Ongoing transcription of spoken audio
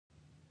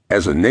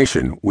As a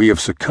nation, we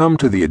have succumbed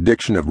to the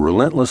addiction of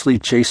relentlessly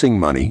chasing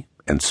money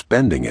and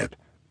spending it.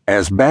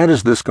 As bad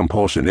as this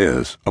compulsion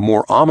is, a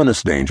more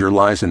ominous danger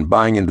lies in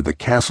buying into the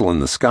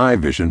castle-in-the-sky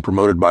vision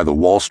promoted by the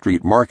Wall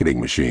Street marketing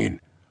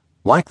machine.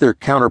 Like their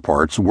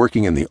counterparts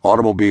working in the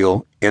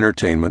automobile,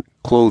 entertainment,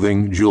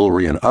 clothing,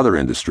 jewelry, and other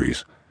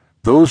industries,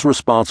 those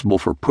responsible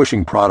for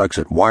pushing products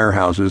at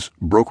wirehouses,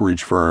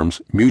 brokerage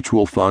firms,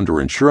 mutual fund, or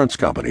insurance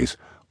companies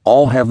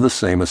all have the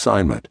same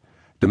assignment: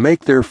 to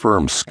make their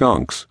firm's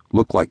skunks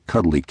look like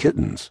cuddly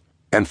kittens.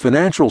 And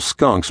financial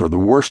skunks are the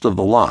worst of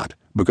the lot,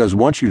 because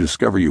once you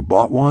discover you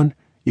bought one,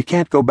 you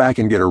can't go back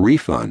and get a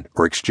refund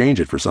or exchange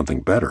it for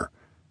something better.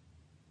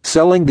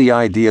 Selling the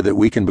idea that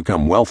we can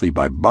become wealthy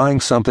by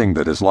buying something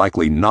that is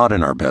likely not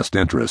in our best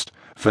interest,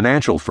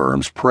 financial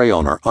firms prey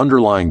on our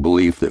underlying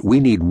belief that we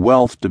need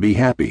wealth to be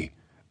happy.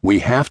 We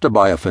have to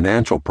buy a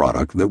financial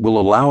product that will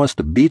allow us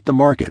to beat the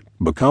market,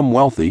 become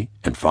wealthy,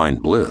 and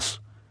find bliss.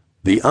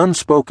 The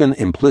unspoken,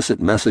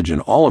 implicit message in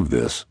all of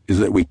this is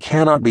that we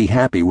cannot be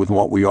happy with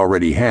what we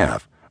already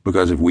have,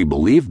 because if we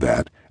believed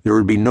that, there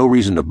would be no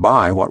reason to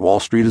buy what Wall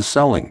Street is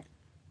selling.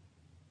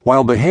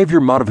 While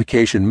behavior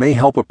modification may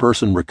help a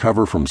person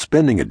recover from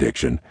spending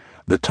addiction,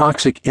 the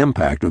toxic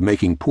impact of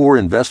making poor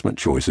investment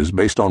choices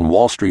based on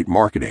Wall Street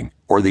marketing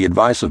or the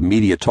advice of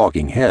media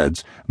talking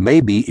heads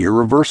may be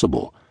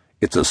irreversible.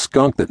 It's a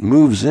skunk that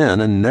moves in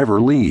and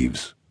never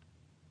leaves.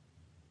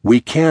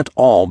 We can't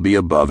all be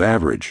above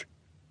average.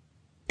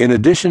 In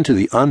addition to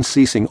the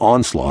unceasing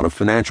onslaught of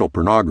financial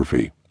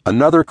pornography,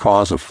 another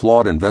cause of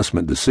flawed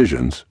investment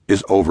decisions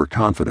is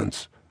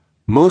overconfidence.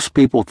 Most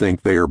people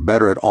think they are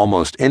better at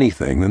almost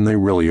anything than they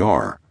really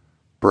are.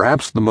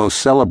 Perhaps the most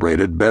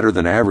celebrated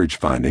better-than-average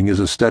finding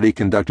is a study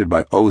conducted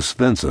by O.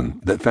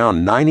 Svensson that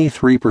found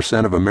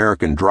 93% of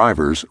American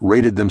drivers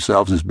rated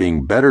themselves as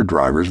being better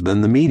drivers than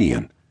the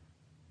median.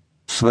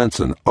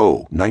 Svensson,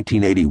 O.,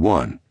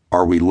 1981,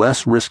 Are We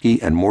Less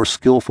Risky and More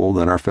Skillful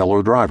Than Our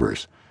Fellow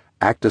Drivers?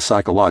 Acta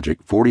Psychologic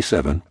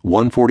 47,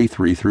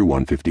 143 through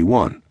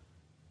 151.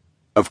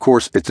 Of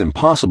course, it's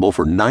impossible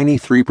for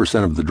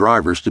 93% of the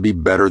drivers to be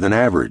better than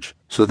average,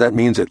 so that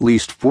means at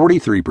least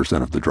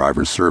 43% of the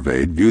drivers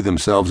surveyed view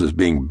themselves as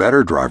being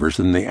better drivers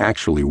than they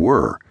actually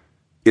were.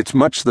 It's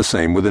much the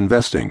same with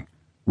investing.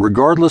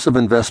 Regardless of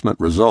investment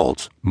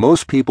results,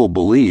 most people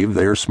believe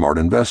they are smart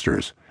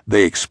investors.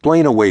 They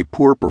explain away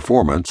poor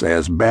performance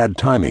as bad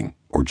timing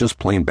or just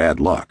plain bad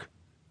luck.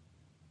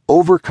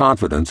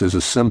 Overconfidence is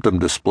a symptom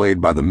displayed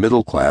by the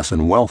middle class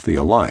and wealthy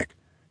alike.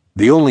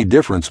 The only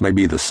difference may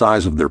be the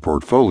size of their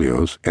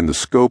portfolios and the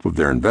scope of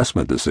their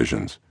investment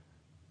decisions.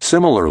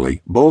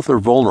 Similarly, both are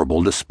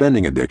vulnerable to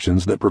spending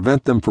addictions that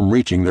prevent them from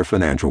reaching their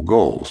financial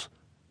goals.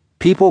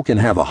 People can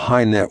have a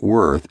high net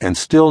worth and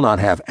still not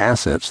have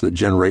assets that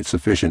generate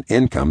sufficient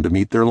income to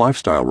meet their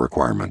lifestyle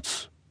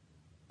requirements.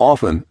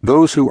 Often,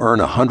 those who earn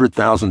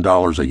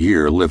 $100,000 a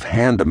year live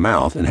hand to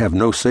mouth and have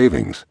no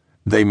savings.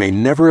 They may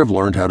never have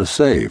learned how to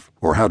save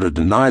or how to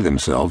deny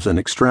themselves an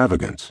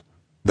extravagance.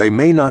 They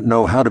may not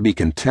know how to be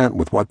content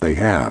with what they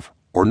have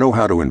or know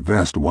how to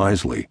invest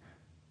wisely.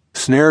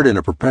 Snared in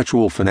a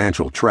perpetual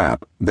financial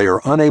trap, they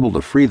are unable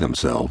to free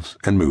themselves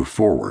and move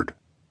forward.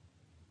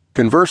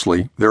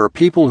 Conversely, there are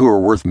people who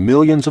are worth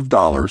millions of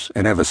dollars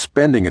and have a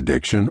spending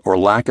addiction or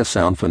lack a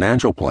sound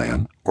financial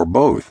plan, or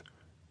both.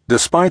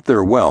 Despite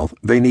their wealth,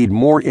 they need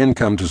more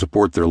income to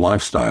support their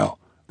lifestyle.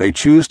 They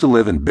choose to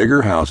live in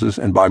bigger houses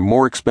and buy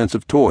more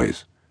expensive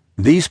toys.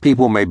 These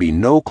people may be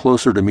no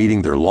closer to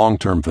meeting their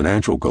long-term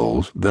financial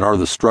goals than are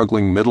the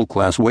struggling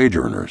middle-class wage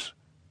earners.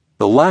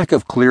 The lack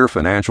of clear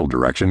financial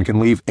direction can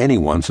leave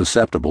anyone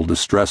susceptible to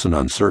stress and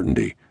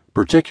uncertainty,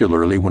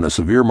 particularly when a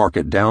severe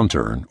market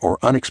downturn or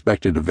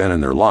unexpected event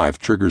in their life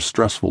triggers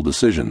stressful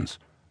decisions.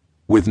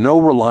 With no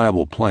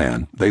reliable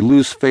plan, they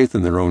lose faith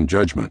in their own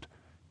judgment.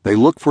 They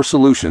look for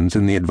solutions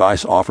in the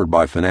advice offered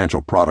by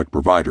financial product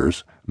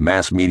providers,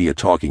 mass media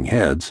talking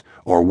heads,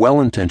 or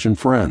well-intentioned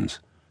friends.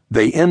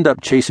 They end up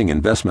chasing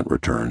investment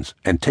returns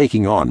and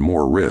taking on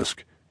more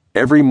risk.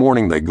 Every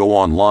morning they go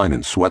online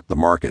and sweat the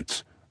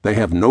markets. They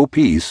have no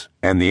peace,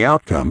 and the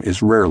outcome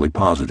is rarely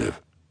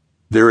positive.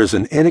 There is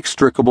an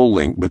inextricable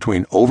link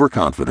between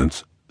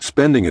overconfidence,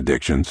 spending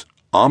addictions,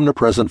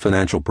 omnipresent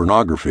financial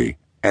pornography,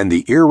 and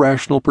the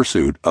irrational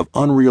pursuit of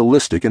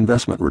unrealistic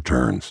investment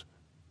returns.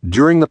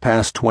 During the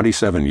past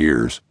 27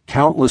 years,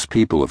 countless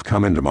people have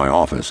come into my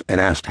office and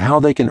asked how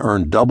they can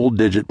earn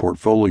double-digit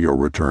portfolio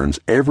returns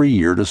every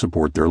year to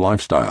support their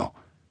lifestyle.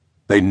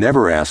 They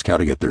never ask how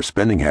to get their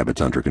spending habits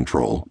under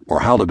control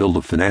or how to build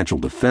a financial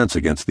defense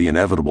against the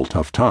inevitable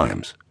tough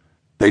times.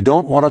 They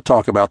don't want to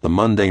talk about the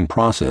mundane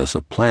process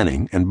of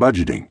planning and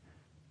budgeting.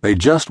 They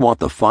just want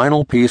the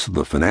final piece of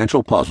the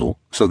financial puzzle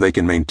so they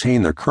can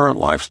maintain their current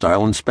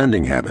lifestyle and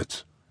spending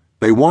habits.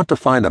 They want to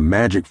find a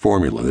magic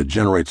formula that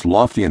generates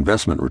lofty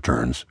investment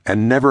returns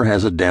and never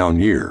has a down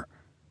year.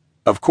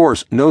 Of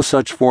course, no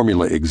such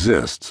formula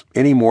exists,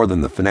 any more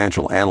than the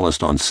financial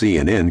analyst on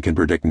CNN can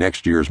predict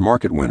next year's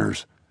market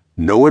winners.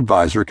 No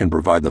advisor can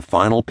provide the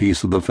final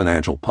piece of the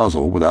financial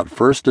puzzle without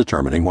first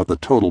determining what the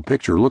total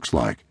picture looks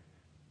like.